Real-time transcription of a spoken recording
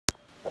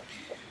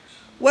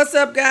What's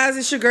up, guys?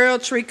 It's your girl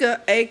Trika,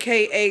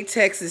 aka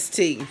Texas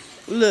T.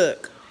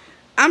 Look,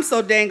 I'm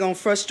so dang on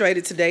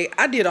frustrated today.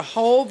 I did a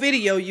whole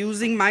video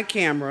using my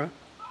camera.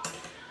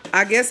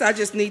 I guess I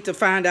just need to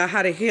find out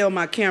how the hell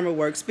my camera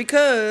works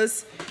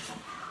because,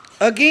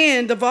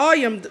 again, the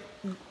volume,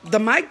 the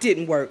mic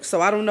didn't work, so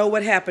I don't know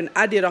what happened.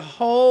 I did a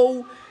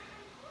whole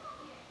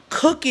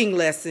cooking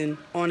lesson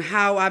on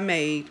how I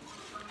made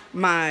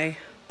my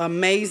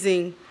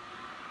amazing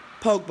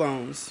poke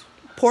bones.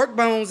 Pork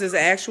bones is the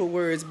actual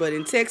words, but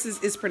in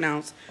Texas it's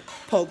pronounced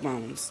poke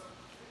bones.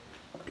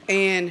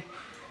 And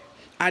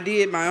I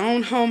did my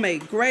own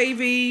homemade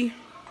gravy.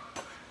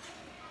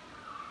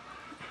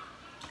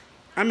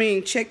 I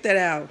mean, check that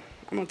out.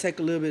 I'm gonna take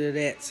a little bit of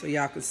that so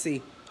y'all can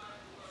see.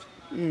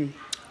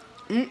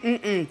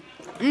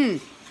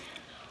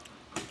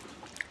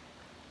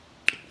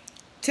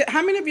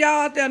 How many of y'all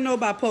out there know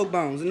about poke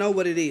bones and know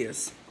what it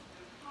is?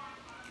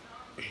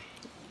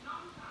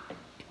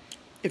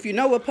 If you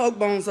know what poke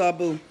bones are,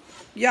 boo,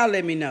 y'all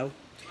let me know.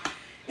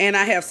 And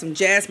I have some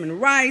jasmine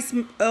rice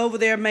over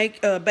there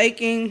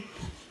baking.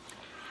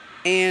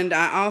 And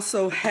I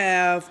also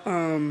have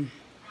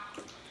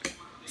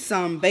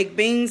some baked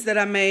beans that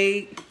I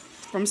made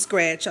from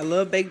scratch. I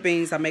love baked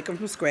beans. I make them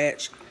from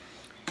scratch.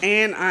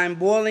 And I'm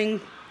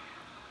boiling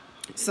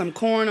some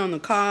corn on the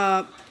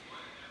cob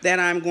that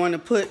I'm going to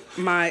put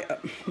my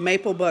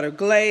maple butter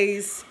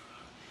glaze.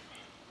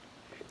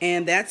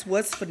 And that's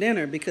what's for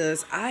dinner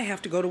because I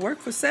have to go to work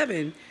for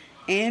 7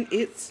 and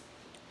it's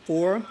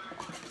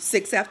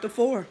 6 after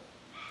 4.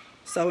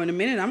 So in a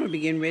minute I'm gonna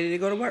be getting ready to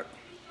go to work.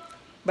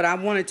 But I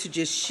wanted to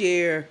just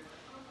share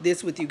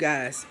this with you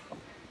guys.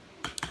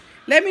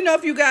 Let me know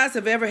if you guys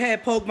have ever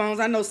had poke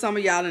bones. I know some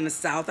of y'all in the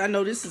South. I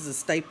know this is a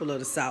staple of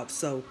the South,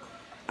 so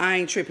I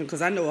ain't tripping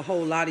because I know a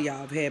whole lot of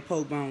y'all have had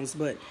poke bones.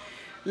 But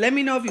let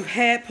me know if you've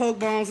had poke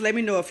bones. Let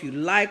me know if you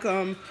like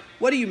them.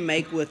 What do you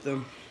make with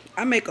them?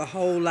 I make a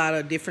whole lot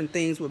of different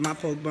things with my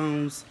poke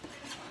bones.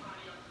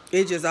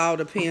 It just all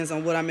depends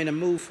on what I'm in the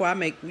mood for. I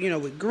make, you know,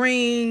 with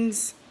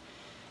greens.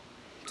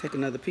 Take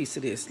another piece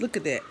of this. Look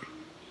at that.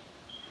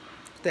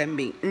 That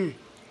meat. It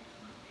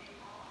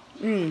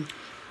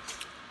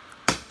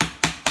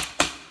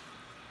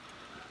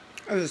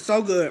is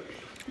so good.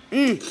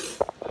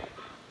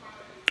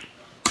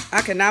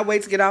 I cannot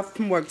wait to get off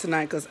from work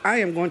tonight because I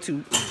am going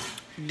to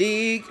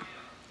dig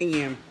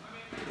in.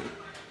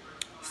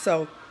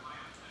 So,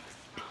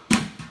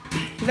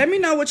 let me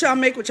know what y'all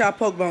make with y'all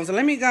poke bones. And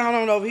let me go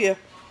on over here.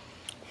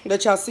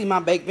 Let y'all see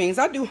my baked beans.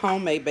 I do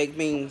homemade baked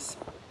beans.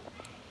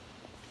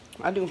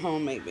 I do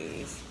homemade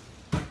beans.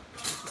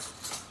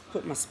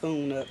 Put my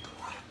spoon up.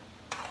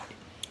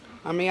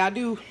 I mean, I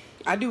do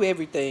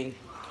everything.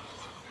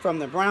 From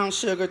the brown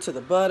sugar to the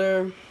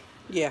butter.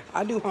 Yeah,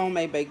 I do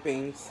homemade baked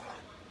beans.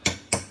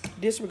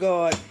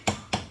 Disregard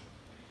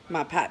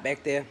my pot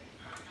back there.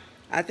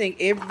 I think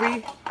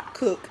every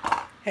cook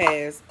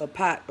has a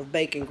pot of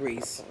bacon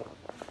grease.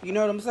 You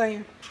know what I'm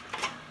saying?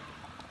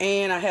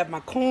 And I have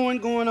my corn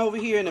going over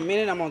here. In a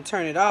minute, I'm going to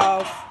turn it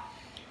off.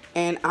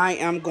 And I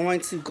am going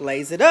to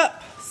glaze it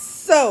up.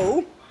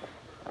 So,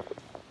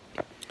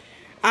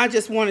 I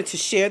just wanted to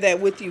share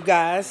that with you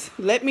guys.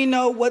 Let me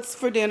know what's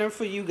for dinner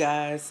for you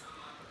guys.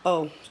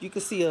 Oh, you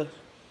can see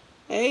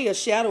a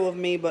shadow of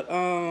me. But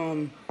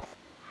I'm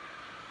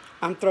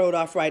thrown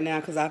off right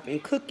now because I've been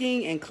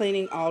cooking and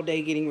cleaning all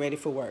day getting ready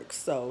for work.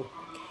 So,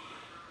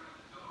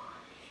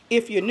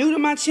 if you're new to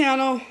my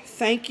channel,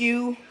 thank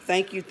you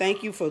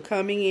for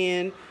coming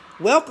in.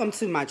 Welcome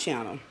to my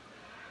channel.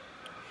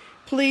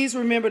 Please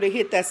remember to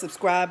hit that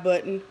subscribe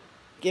button,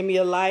 give me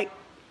a like,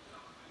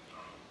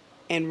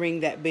 and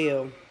ring that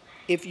bell.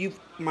 If you're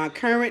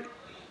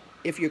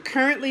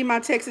currently my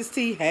Texas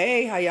T,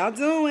 hey, how y'all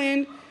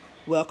doing?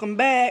 Welcome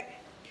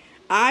back.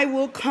 I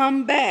will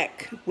come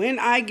back when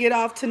I get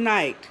off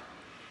tonight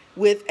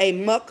with a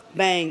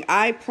mukbang.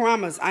 I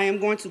promise I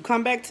am going to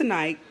come back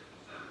tonight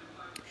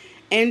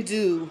and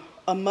do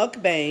a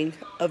mukbang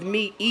of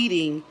me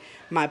eating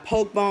my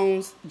poke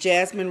bones,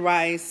 jasmine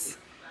rice,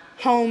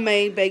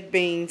 homemade baked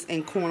beans,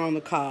 and corn on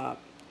the cob.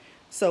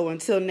 So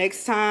until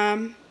next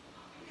time,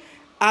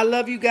 I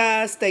love you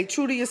guys. Stay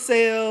true to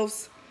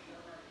yourselves.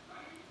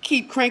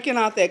 Keep cranking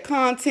out that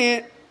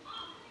content.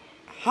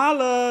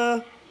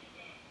 Holla.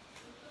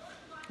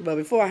 But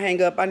before I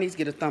hang up, I need to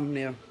get a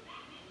thumbnail.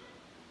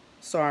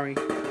 Sorry.